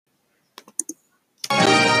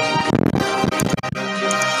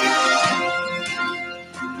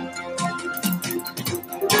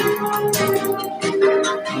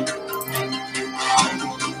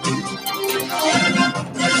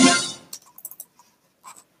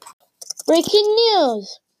Breaking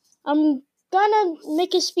news! I'm gonna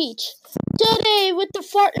make a speech. Today, with the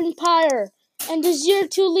Fart Empire and the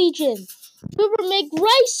Zerotwo Legion, we will make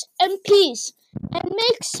rice and peace and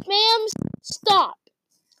make spams stop.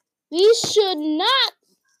 We should not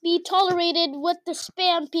be tolerated with the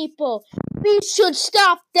spam people. We should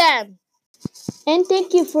stop them. And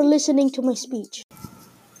thank you for listening to my speech.